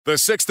The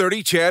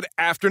 6:30 CHED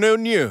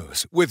Afternoon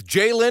News with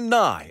Jaylen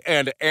Nye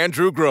and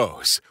Andrew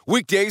Gross.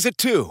 Weekdays at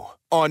 2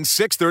 on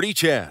 6:30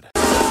 CHED.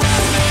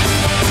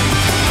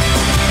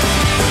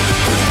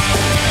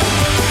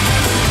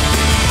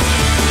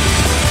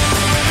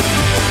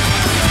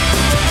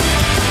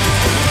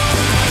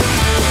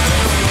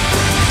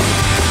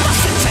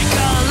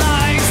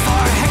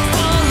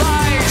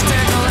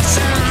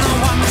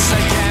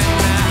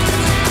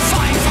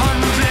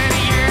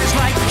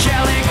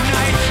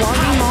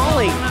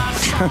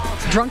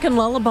 Drunken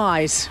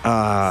Lullabies.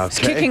 It's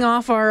kicking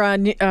off our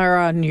New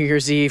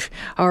Year's Eve,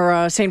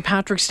 our St.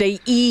 Patrick's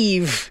Day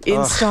Eve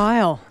in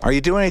style. Are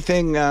you doing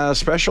anything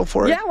special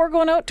for it? Yeah, we're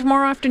going out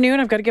tomorrow afternoon.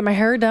 I've got to get my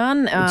hair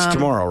done. It's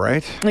tomorrow,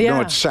 right? Yeah.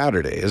 No, it's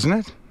Saturday, isn't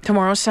it?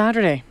 Tomorrow's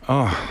Saturday.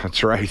 Oh,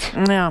 that's right.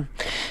 Yeah.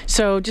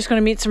 So just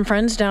going to meet some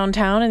friends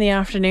downtown in the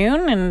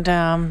afternoon.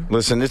 And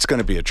listen, it's going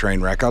to be a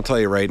train wreck. I'll tell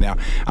you right now.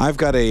 I've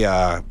got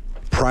a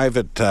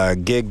private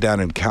gig down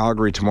in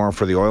Calgary tomorrow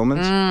for the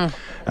Oilmans.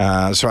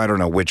 So I don't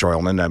know which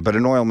Oilman, but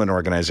an Oilman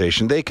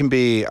organization. They can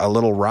be a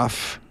little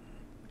rough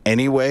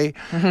anyway.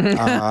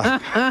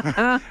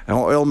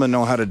 Oilmen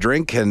know how to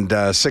drink,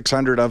 and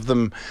 600 of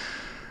them.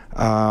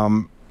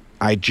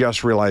 I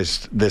just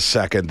realized this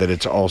second that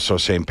it's also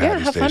St.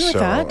 Patty's have Day. fun with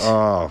that.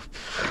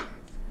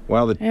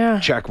 Well, the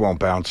check won't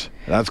bounce.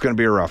 That's going to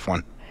be a rough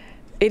one.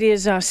 It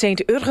is St.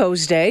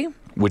 Urho's Day.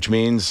 Which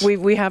means?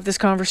 We have this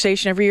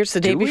conversation every year. It's the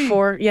day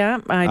before.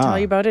 Yeah, I tell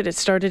you about it. It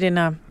started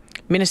in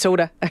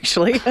Minnesota,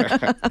 actually.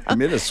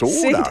 Minnesota?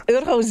 St.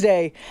 Urho's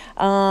Day.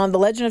 The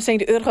legend of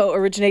St. Urho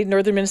originated in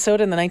northern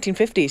Minnesota in the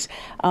 1950s.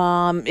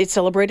 It's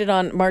celebrated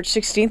on March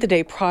 16th, the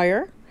day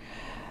prior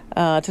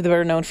to the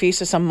better-known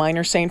feast of some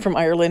minor saint from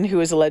Ireland who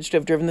is alleged to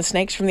have driven the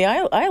snakes from the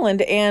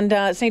island.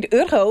 And St.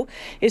 Urho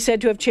is said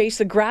to have chased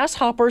the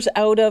grasshoppers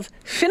out of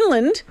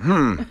Finland,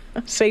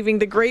 saving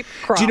the grape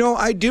crop. Do you know,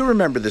 I do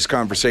remember this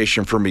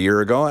conversation from a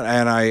year ago,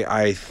 and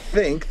I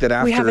think that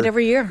after... We have it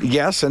every year.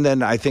 Yes, and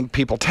then I think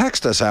people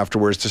text us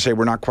afterwards to say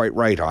we're not quite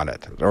right on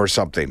it, or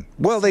something.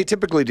 Well, they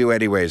typically do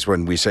anyways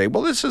when we say,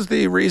 well, this is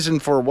the reason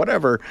for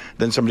whatever.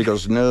 Then somebody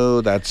goes, no,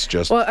 that's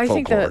just folklore. I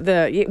think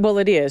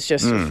it is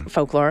just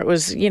folklore. It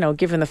was,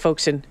 given the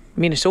folks in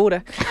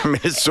Minnesota something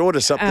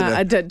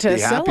to be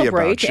celebrate,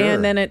 about, sure.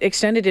 And then it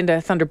extended into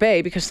Thunder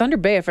Bay, because Thunder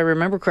Bay, if I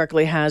remember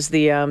correctly, has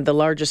the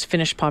largest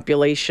Finnish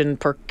population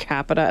per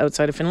capita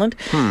outside of Finland.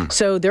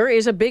 So there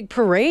is a big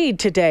parade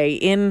today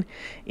in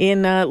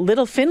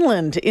Little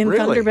Finland in Really?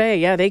 Thunder Bay.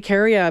 Yeah, they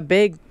carry a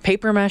big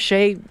paper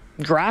mache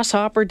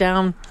grasshopper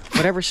down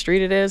whatever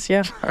street it is.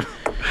 Yeah.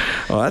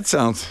 Well, that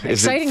sounds...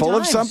 Is Exciting it full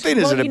times. of something?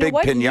 Is it a big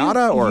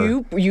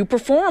piñata? You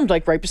performed,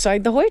 like, right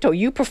beside the Hoito.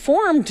 You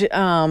performed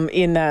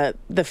in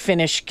the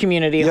Finnish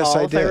community hall,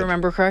 I if I did.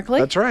 remember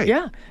correctly. That's right.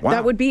 Yeah. Wow.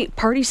 That would be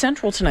Party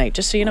Central tonight,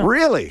 just so you know.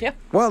 Really? Yeah.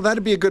 Well,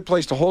 that'd be a good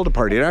place to hold a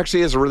party. It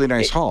actually is a really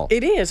nice hall.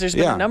 It is. There's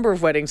been a number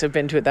of weddings I've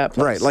been to at that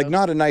place. Right, like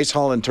not a nice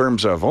hall in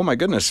terms of, oh my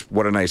goodness,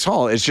 what a nice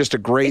hall. It's just a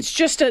great It's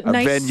just a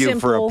nice, venue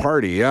simple for a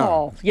party. Yeah.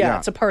 hall. Yeah,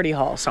 it's a party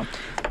hall. So,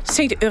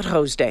 St.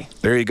 Urho's Day.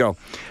 There you go.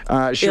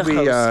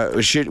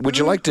 Would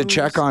you like to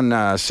check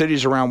on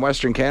cities around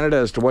Western Canada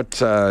as to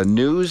what's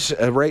news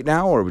right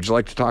now, or would you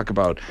like to talk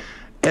about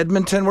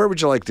Edmonton? Where would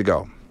you like to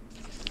go?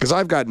 Because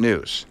I've got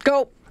news.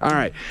 Go. All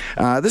right.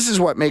 This is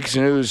what makes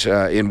news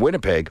in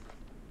Winnipeg.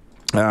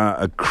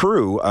 A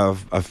crew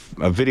of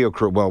a video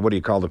crew, well, what do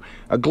you call them?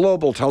 A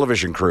global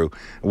television crew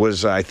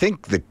was, I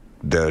think,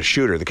 the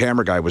shooter, the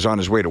camera guy, was on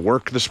his way to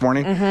work this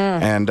morning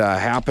and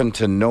happened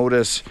to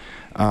notice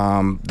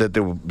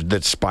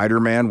that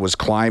Spider-Man was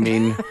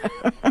climbing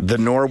the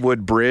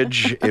Norwood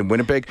Bridge in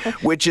Winnipeg,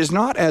 which is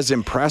not as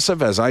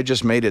impressive as I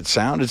just made it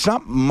sound. It's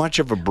not much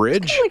of a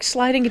bridge. It's kind of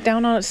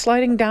like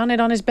sliding down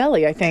it on his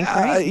belly, I think,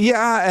 right?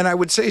 Yeah, and I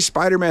would say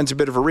Spider-Man's a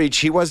bit of a reach.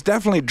 He was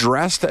definitely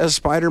dressed as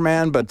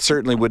Spider-Man, but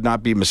certainly would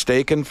not be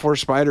mistaken for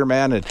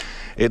Spider-Man.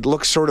 It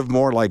looks sort of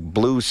more like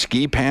blue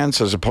ski pants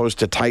as opposed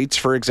to tights,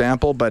 for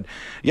example. But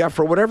yeah,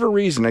 for whatever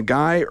reason, a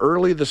guy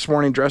early this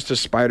morning dressed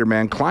as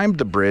Spider-Man climbed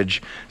the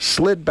bridge,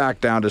 slid back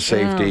down to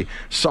safety,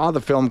 saw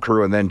the film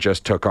crew, and then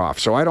just took off.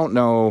 So I don't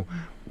know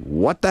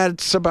what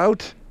that's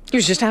about. He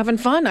was just having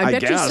fun. I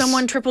bet you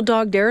someone triple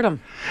dog dared him.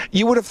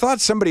 You would have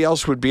thought somebody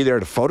else would be there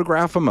to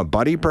photograph him, a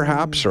buddy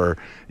perhaps, or,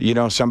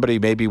 somebody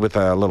maybe with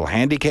a little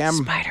handy cam.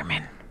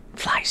 Spider-Man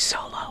flies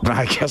solo.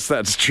 I guess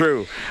that's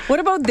true. What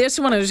about this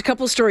one? There's a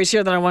couple of stories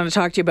here that I want to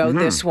talk to you about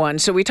this one.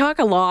 So we talk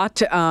a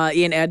lot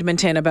in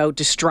Edmonton about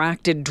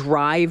distracted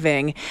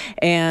driving.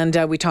 And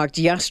we talked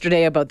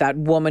yesterday about that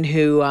woman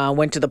who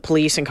went to the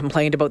police and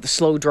complained about the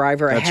slow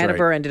driver ahead of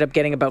her, ended up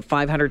getting about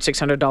 $500,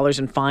 $600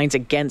 in fines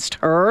against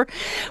her.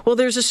 Well,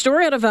 there's a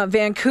story out of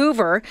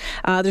Vancouver.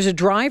 There's a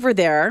driver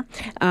there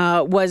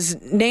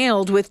was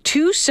nailed with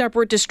 2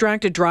 separate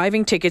distracted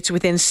driving tickets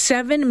within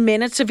 7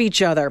 minutes of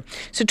each other.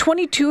 So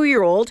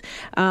 22-year-old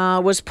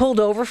was pulled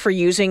over for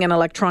using an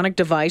electronic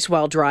device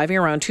while driving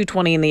around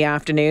 2:20 in the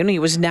afternoon. He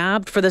was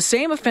nabbed for the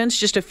same offense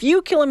just a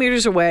few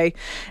kilometers away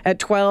at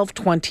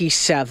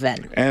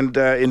 12:27. And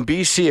in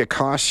BC, it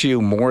costs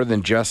you more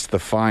than just the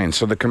fine.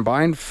 So the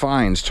combined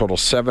fines total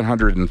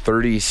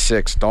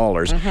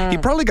 $736. He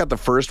probably got the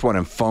first one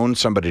and phoned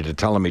somebody to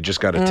tell him he just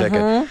got a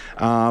ticket.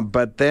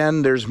 But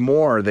then there's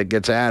more that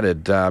gets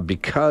added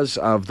because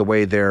of the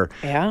way their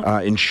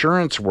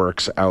insurance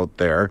works out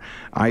there.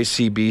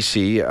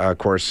 ICBC, of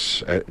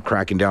course,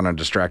 cracking down on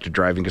distracted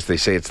driving because they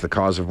say it's the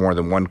cause of more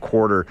than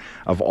 1/4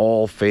 of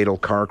all fatal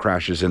car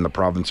crashes in the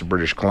province of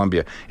British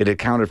Columbia. It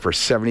accounted for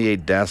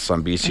 78 deaths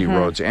on BC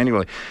roads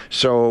annually.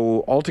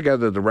 So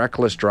altogether, the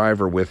reckless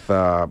driver with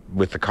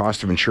the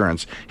cost of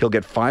insurance, he'll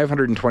get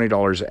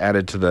 $520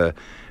 added to the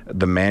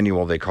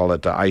manual, they call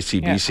it the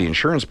ICBC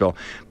insurance bill.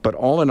 But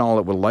all in all,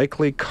 it will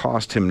likely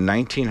cost him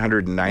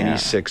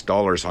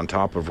 $1,996 on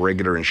top of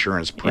regular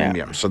insurance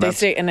premium. So that's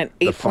they say an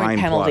 8-point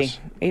penalty.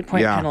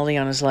 8-point penalty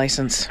on his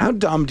license. How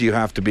dumb do you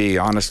have to be,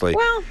 honestly,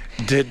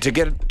 to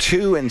get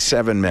 2 in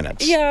 7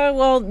 minutes? Yeah,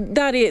 well,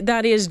 that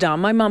is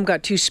dumb. My mom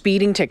got 2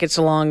 speeding tickets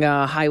along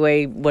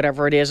highway,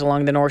 whatever it is,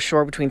 along the North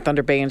Shore between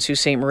Thunder Bay and Sault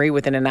Ste. Marie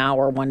within an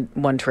hour,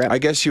 one trip. I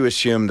guess you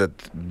assume that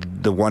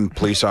the one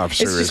police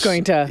officer is just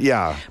going to...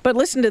 Yeah. But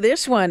listen to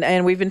this one,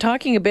 and we've been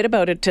talking a bit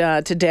about it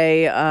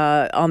today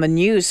on the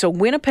news. So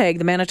Winnipeg,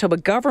 the Manitoba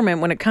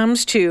government, when it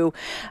comes to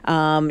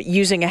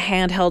using a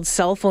handheld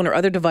cell phone or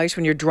other device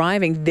when you're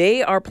driving,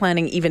 they are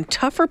planning even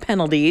tougher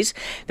penalties.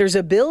 There's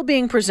a bill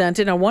being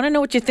presented. I want to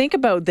know what you think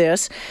about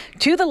this.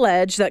 To the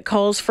ledge that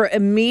calls for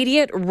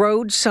immediate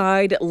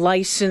roadside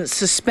license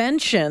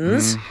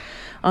suspensions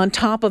on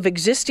top of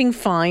existing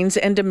fines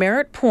and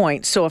demerit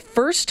points. So a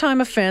first-time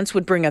offense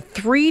would bring a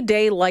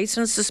 3-day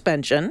license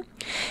suspension.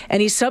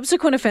 Any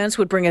subsequent offense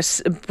would bring a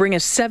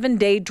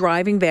 7-day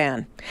driving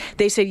ban.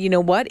 They said, you know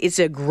what? It's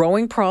a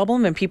growing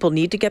problem, and people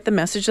need to get the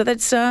message that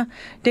it's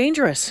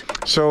dangerous.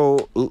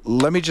 So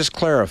let me just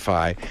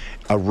clarify.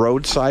 A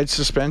roadside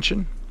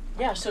suspension?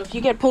 Yeah, so if you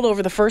get pulled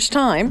over the first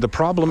time... The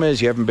problem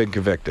is you haven't been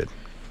convicted.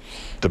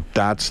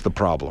 That's the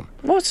problem.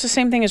 Well, it's the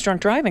same thing as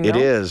drunk driving, It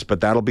is, but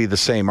that'll be the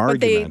same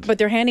argument. But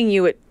they're handing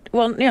you it.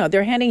 Well,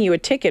 they're handing you a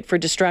ticket for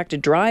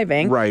distracted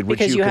driving, right?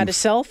 Because you had a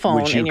cell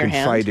phone in your hand. Which you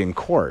can fight in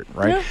court,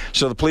 right? Yeah.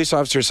 So the police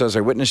officer says,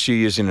 "I witnessed you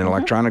using an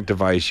electronic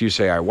device. You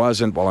say I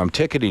wasn't. Well, I'm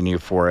ticketing you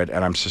for it,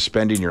 and I'm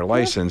suspending your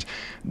license."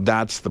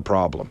 That's the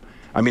problem.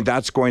 I mean,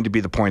 that's going to be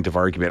the point of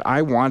argument.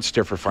 I want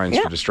stiffer fines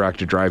for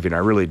distracted driving. I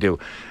really do.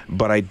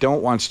 But I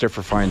don't want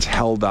stiffer fines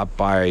held up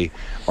by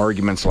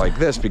arguments like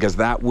this, because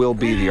that will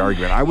be the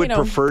argument. I would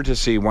prefer to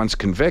see, once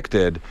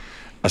convicted,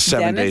 a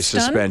 7-day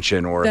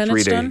suspension or a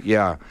 3-day.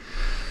 Yeah.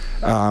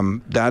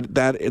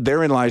 That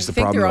therein lies the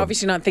problem. I think they're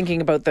obviously not thinking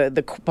about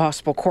the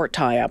possible court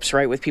tie-ups,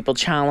 right, with people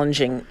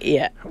challenging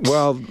it.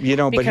 Well,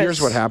 but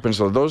here's what happens,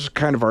 though. Those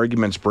kind of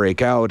arguments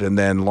break out, and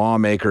then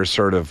lawmakers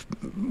sort of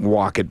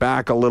walk it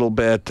back a little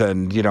bit,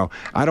 and,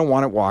 I don't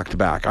want it walked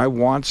back. I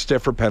want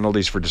stiffer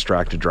penalties for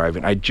distracted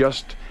driving.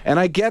 And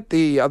I get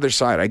the other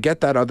side. I get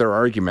that other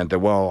argument that,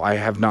 well, I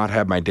have not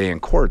had my day in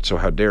court, so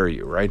how dare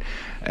you, right?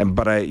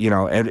 But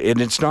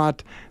and it's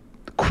not...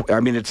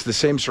 I mean, it's the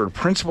same sort of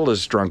principle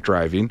as drunk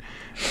driving,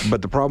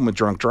 but the problem with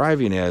drunk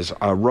driving is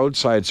a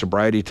roadside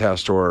sobriety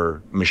test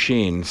or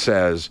machine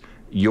says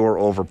you're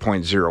over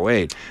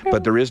 0.08,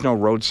 but there is no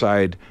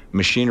roadside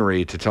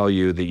machinery to tell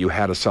you that you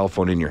had a cell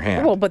phone in your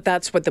hand. Well, but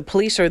that's what the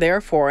police are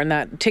there for, and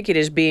that ticket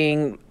is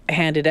being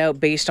handed out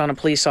based on a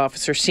police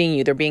officer seeing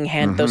you. They're being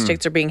those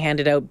tickets are being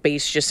handed out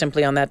based just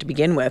simply on that to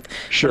begin with.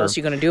 Sure. What else are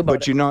you going to do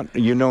about it?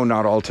 But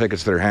not all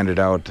tickets that are handed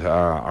out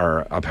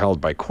are upheld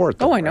by court,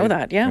 though, I know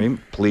that, yeah. I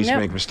mean, police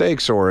make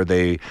mistakes, or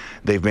they've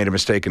made a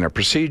mistake in a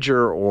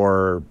procedure,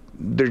 or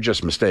they're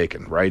just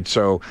mistaken, right?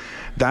 So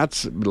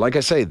that's, like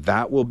I say,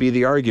 that will be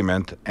the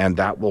argument, and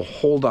that will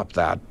hold up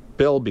that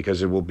bill,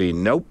 because it will be,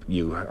 nope,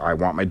 I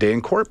want my day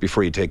in court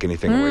before you take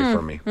anything away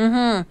from me.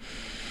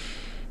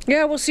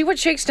 Yeah, we'll see what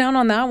shakes down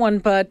on that one,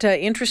 but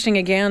interesting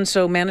again.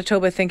 So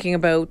Manitoba thinking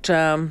about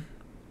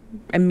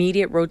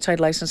immediate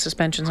roadside license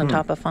suspensions on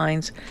top of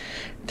fines.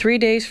 3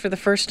 days for the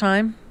first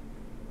time,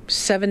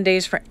 7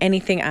 days for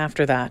anything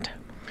after that.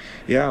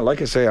 Yeah,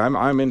 like I say,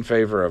 I'm in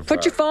favor of...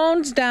 Put your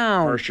phones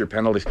down. Harsher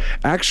penalties.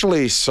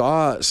 Actually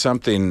saw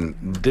something,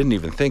 didn't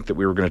even think that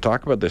we were going to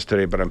talk about this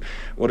today, but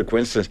what a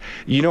coincidence.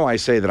 I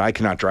say that I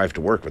cannot drive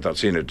to work without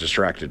seeing a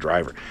distracted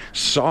driver.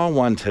 Saw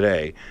one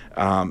today,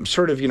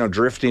 sort of,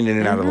 drifting in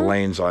and out of the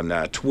lanes on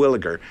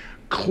Terwillegar,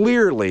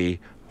 clearly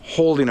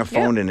holding a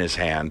phone in his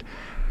hand,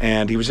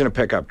 and he was in a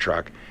pickup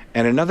truck,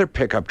 and another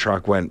pickup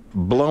truck went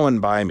blowing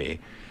by me.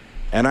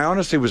 And I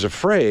honestly was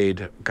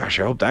afraid, gosh,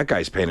 I hope that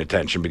guy's paying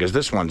attention, because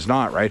this one's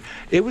not, right?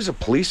 It was a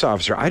police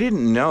officer. I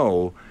didn't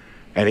know,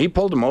 and he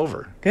pulled him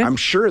over. Good. I'm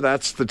sure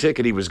that's the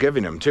ticket he was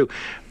giving him, too.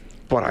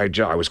 But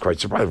I was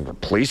quite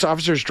surprised. Police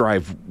officers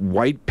drive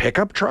white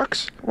pickup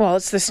trucks? Well,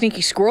 it's the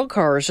sneaky squirrel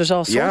cars. There's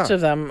all sorts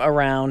of them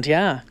around,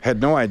 Had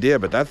no idea,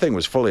 but that thing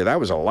was that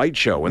was a light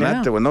show.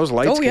 When those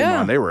lights came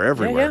on, they were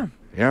everywhere.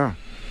 Yeah.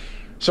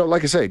 So,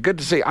 like I say, good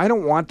to see. I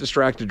don't want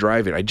distracted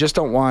driving. I just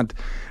don't want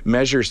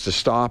measures to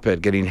stop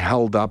it getting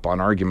held up on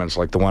arguments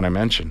like the one I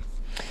mentioned.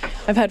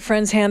 I've had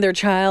friends hand their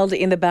child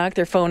in the back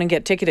their phone and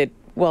get ticketed.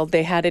 Well,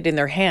 they had it in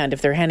their hand.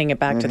 If they're handing it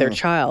back to their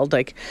child,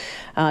 like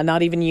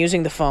not even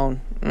using the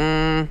phone.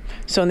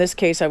 So in this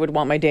case, I would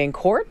want my day in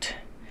court.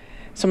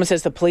 Someone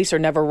says the police are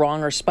never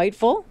wrong or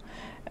spiteful.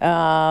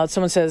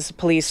 Someone says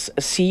police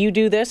see you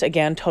do this.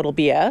 Again, total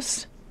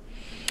BS.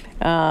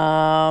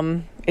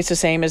 It's the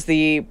same as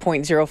the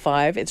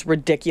 0.05. It's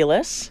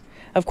ridiculous.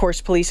 Of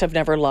course, police have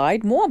never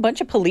lied. More a bunch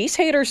of police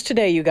haters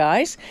today, you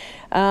guys.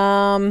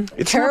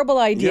 Terrible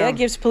idea. Yeah.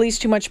 Gives police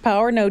too much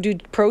power. No due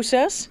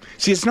process.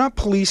 See, it's not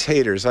police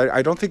haters.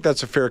 I don't think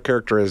that's a fair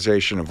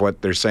characterization of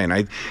what they're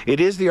saying.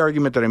 It is the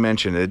argument that I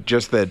mentioned. It's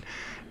just that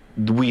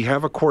we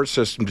have a court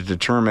system to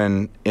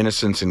determine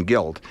innocence and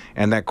guilt,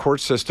 and that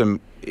court system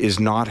is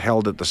not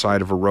held at the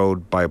side of a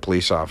road by a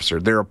police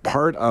officer. They're a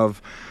part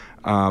of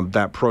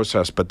that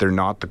process, but they're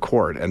not the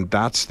court. And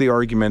that's the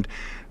argument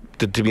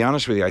that, to be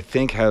honest with you, I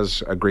think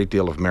has a great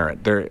deal of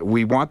merit.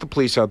 We want the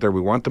police out there.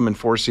 We want them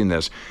enforcing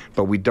this,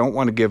 but we don't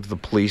want to give the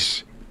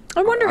police...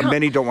 I wonder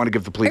many don't want to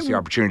give the police the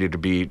opportunity to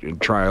be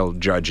trial,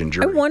 judge, and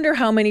jury. I wonder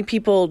how many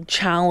people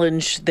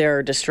challenge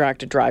their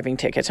distracted driving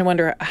tickets. I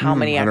wonder how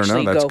many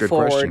actually go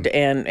forward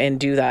and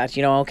do that.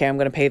 You know, okay, I'm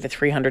going to pay the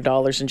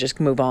 $300 and just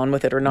move on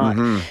with it or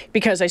not.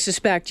 Because I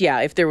suspect,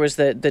 if there was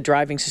the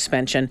driving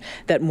suspension,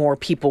 that more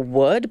people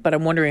would. But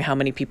I'm wondering how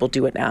many people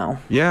do it now.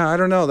 Yeah, I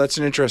don't know. That's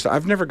an interesting...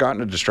 I've never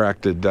gotten a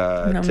distracted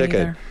ticket.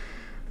 Neither.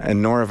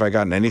 And nor have I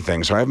gotten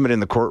anything. So I haven't been in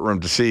the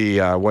courtroom to see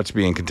what's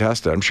being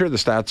contested. I'm sure the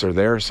stats are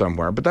there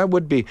somewhere, but that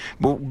would be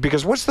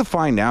because what's the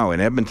fine now in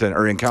Edmonton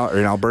or in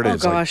Alberta?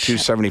 It's like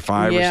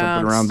 $275 or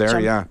something around there.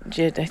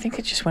 I think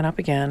it just went up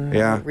again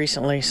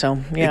recently. So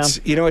it's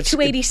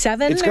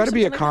 $287. It's got to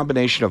be a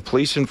combination of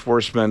police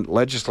enforcement,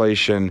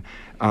 legislation,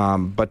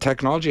 but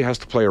technology has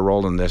to play a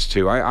role in this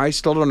too. I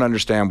still don't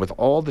understand, with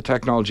all the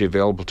technology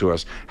available to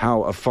us,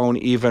 how a phone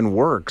even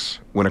works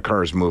when a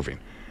car is moving.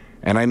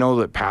 And I know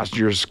that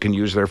passengers can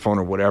use their phone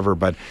or whatever,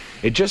 but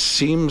it just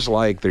seems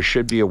like there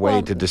should be a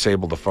way to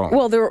disable the phone.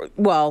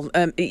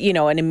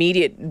 An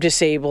immediate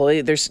disable.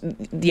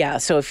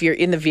 So if you're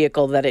in the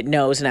vehicle, that it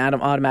knows and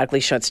automatically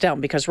shuts down.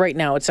 Because right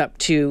now it's up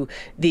to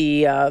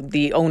the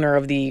owner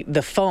of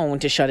the phone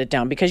to shut it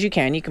down. Because you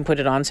can put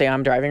it on, say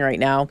I'm driving right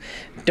now,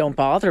 don't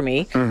bother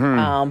me.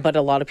 But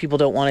a lot of people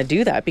don't want to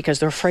do that because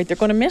they're afraid they're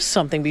going to miss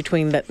something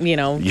between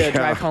the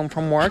drive home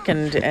from work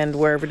and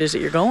wherever it is that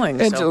you're going.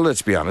 And so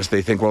let's be honest,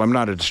 they think, well, I'm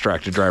not a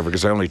distracted driver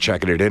because I only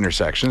check it at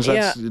intersections.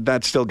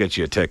 That still gets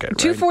you a ticket,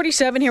 right?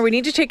 2:47 here. We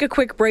need to take a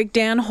quick break.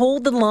 Dan,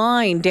 hold the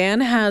line.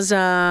 Dan has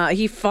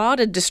he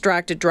fought a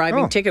distracted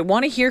driving ticket.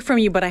 Want to hear from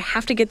you, but I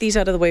have to get these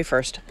out of the way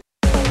first.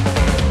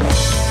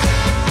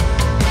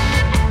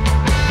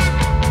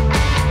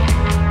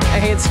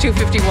 Hey, it's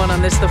 2:51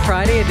 on this, the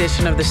Friday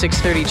edition of the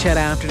 6:30 CHED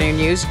Afternoon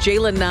News.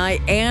 Jaylen Nye,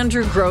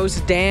 Andrew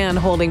Gross, Dan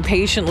holding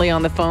patiently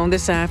on the phone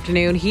this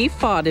afternoon. He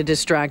fought a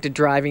distracted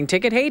driving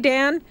ticket. Hey,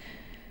 Dan.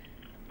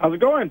 How's it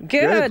going?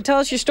 Good. Tell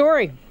us your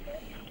story.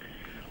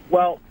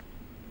 Well,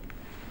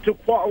 to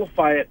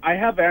qualify it, I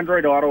have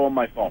Android Auto on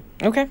my phone.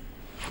 Okay.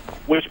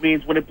 Which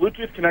means when it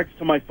Bluetooth connects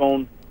to my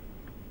phone,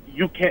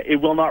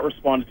 it will not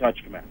respond to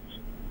touch commands.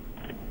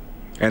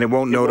 And it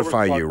won't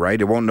notify you, right?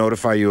 It won't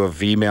notify you of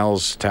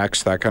emails,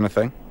 text, that kind of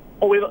thing?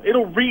 Oh,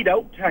 it'll read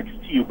out text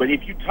to you, but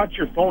if you touch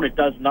your phone, it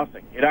does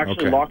nothing. It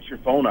actually locks your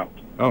phone out.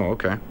 Oh,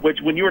 okay.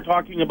 Which, when you were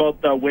talking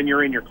about when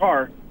you're in your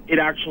car, it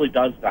actually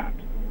does that.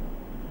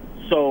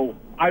 So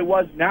I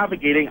was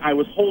navigating, I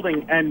was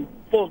holding, and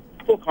full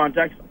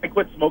context, I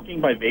quit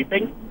smoking by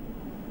vaping.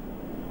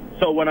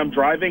 So when I'm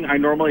driving,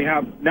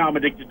 now I'm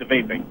addicted to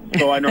vaping.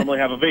 So I normally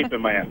have a vape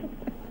in my hand.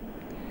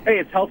 Hey,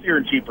 it's healthier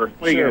and cheaper.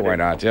 Sure, why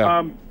not,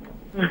 yeah.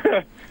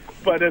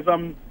 But as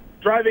I'm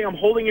driving, I'm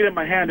holding it in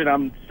my hand, and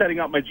I'm setting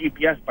up my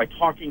GPS by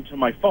talking to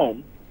my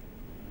phone.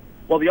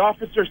 Well, the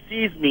officer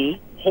sees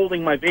me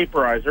holding my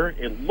vaporizer.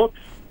 It looks,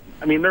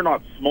 they're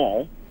not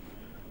small,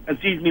 and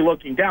sees me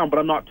looking down, but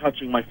I'm not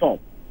touching my phone.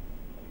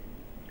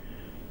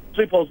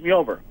 So he pulls me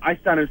over. I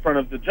stand in front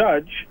of the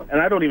judge, and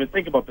I don't even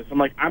think about this. I'm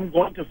like, I'm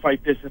going to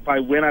fight this. If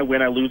I win, I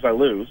win. I lose, I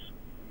lose.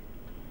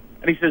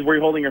 And he says, were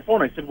you holding your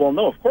phone? I said, well,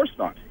 no, of course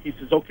not. He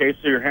says, okay,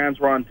 so your hands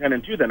were on 10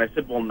 and 2 then. I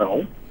said, well,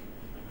 no.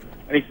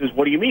 And he says,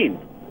 what do you mean?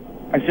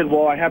 I said,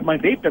 well, I had my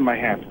vape in my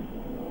hand.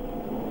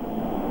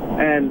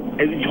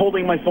 And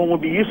holding my phone would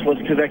be useless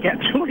because I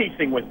can't do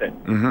anything with it.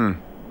 Mm-hmm.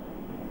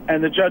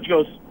 And the judge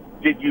goes,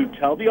 did you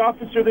tell the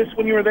officer this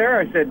when you were there?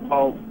 I said,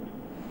 well,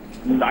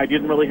 I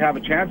didn't really have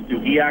a chance to.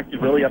 He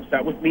acted really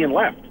upset with me and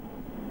left.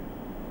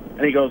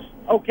 And he goes,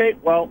 okay,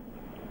 well,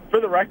 for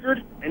the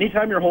record,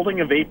 anytime you're holding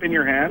a vape in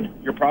your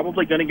hand, you're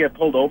probably going to get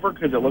pulled over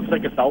because it looks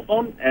like a cell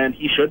phone, and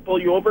he should pull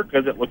you over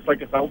because it looks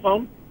like a cell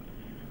phone.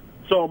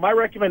 So my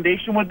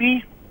recommendation would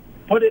be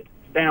put it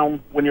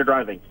down when you're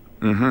driving.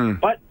 Mm-hmm.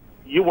 But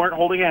you weren't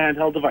holding a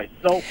handheld device.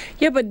 So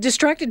yeah, but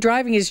distracted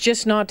driving is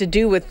just not to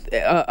do with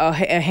a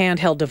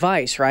handheld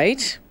device,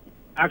 right?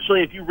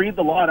 Actually, if you read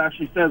the law, it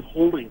actually says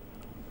holding.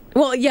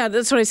 Well, yeah,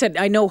 that's what I said.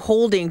 I know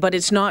holding, but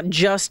it's not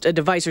just a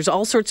device. There's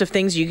all sorts of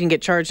things you can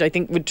get charged, I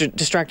think, with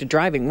distracted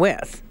driving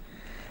with.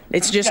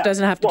 It just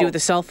doesn't have to do with a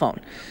cell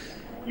phone.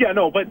 Yeah,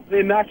 no, but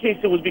in that case,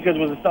 it was because it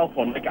was a cell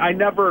phone. Like,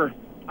 I'm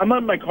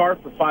on my car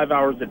for 5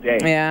 hours a day.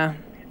 Yeah.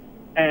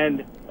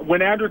 And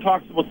when Andrew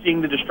talks about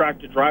seeing the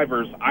distracted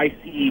drivers, I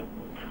see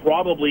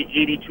probably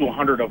 80 to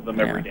 100 of them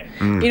every day.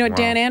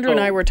 Dan, Andrew and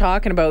I were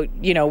talking about,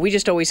 we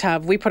just always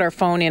we put our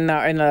phone in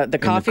the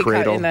coffee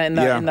cup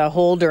in the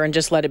holder and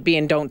just let it be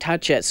and don't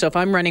touch it. So if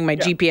I'm running my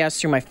GPS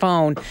through my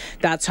phone,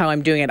 that's how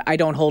I'm doing it. I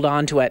don't hold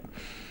on to it.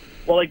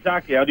 Well,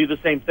 exactly. I do the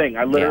same thing.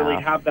 I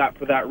literally have that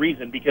for that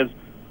reason, because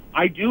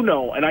I do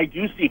know, and I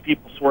do see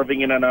people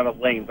swerving in and out of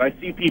lanes. I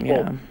see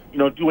people,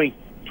 doing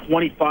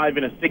 25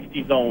 in a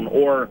 60 zone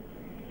or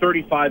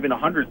 35 in a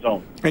 100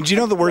 zone. And do you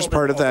know the worst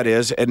part of that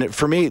is, and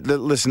for me,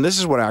 listen, this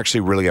is what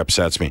actually really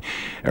upsets me,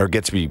 or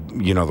gets me,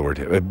 you know the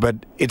word, but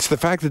it's the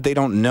fact that they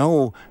don't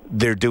know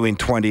they're doing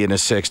 20 in a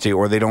 60,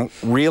 or they don't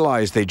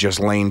realize they just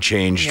lane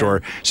changed,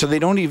 or so they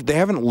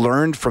haven't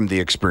learned from the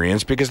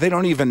experience, because they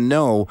don't even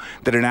know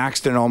that an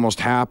accident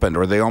almost happened,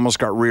 or they almost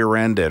got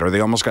rear-ended, or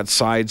they almost got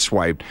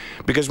sideswiped.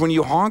 Because when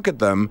you honk at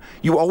them,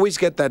 you always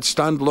get that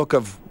stunned look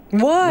of,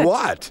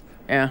 what?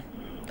 Yeah.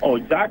 Oh,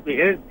 exactly.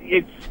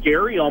 It's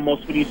scary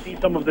almost when you see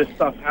some of this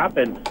stuff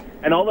happen.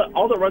 And all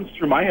that runs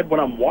through my head when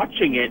I'm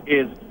watching it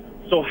is,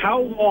 so how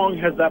long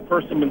has that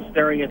person been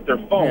staring at their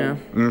phone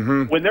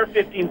when they're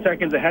 15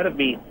 seconds ahead of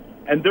me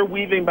and they're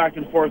weaving back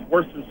and forth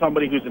worse than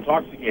somebody who's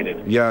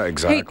intoxicated? Yeah,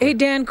 exactly. Hey,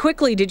 Dan,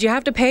 quickly, did you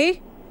have to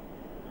pay?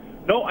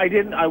 No, I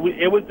didn't.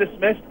 It was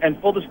dismissed.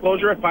 And full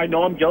disclosure, if I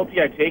know I'm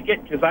guilty, I take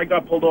it, because I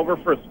got pulled over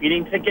for a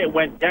speeding ticket and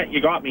went, yeah,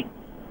 you got me.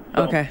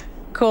 So. Okay,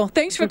 cool.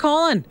 Thanks for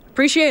calling.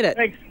 Appreciate it.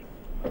 Thanks.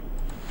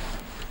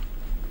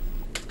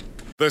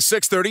 The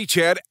 6:30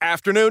 CHED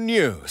Afternoon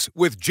News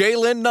with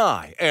Jaylen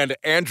Nye and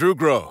Andrew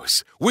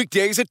Gross.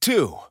 Weekdays at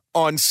 2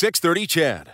 on 6:30 CHED.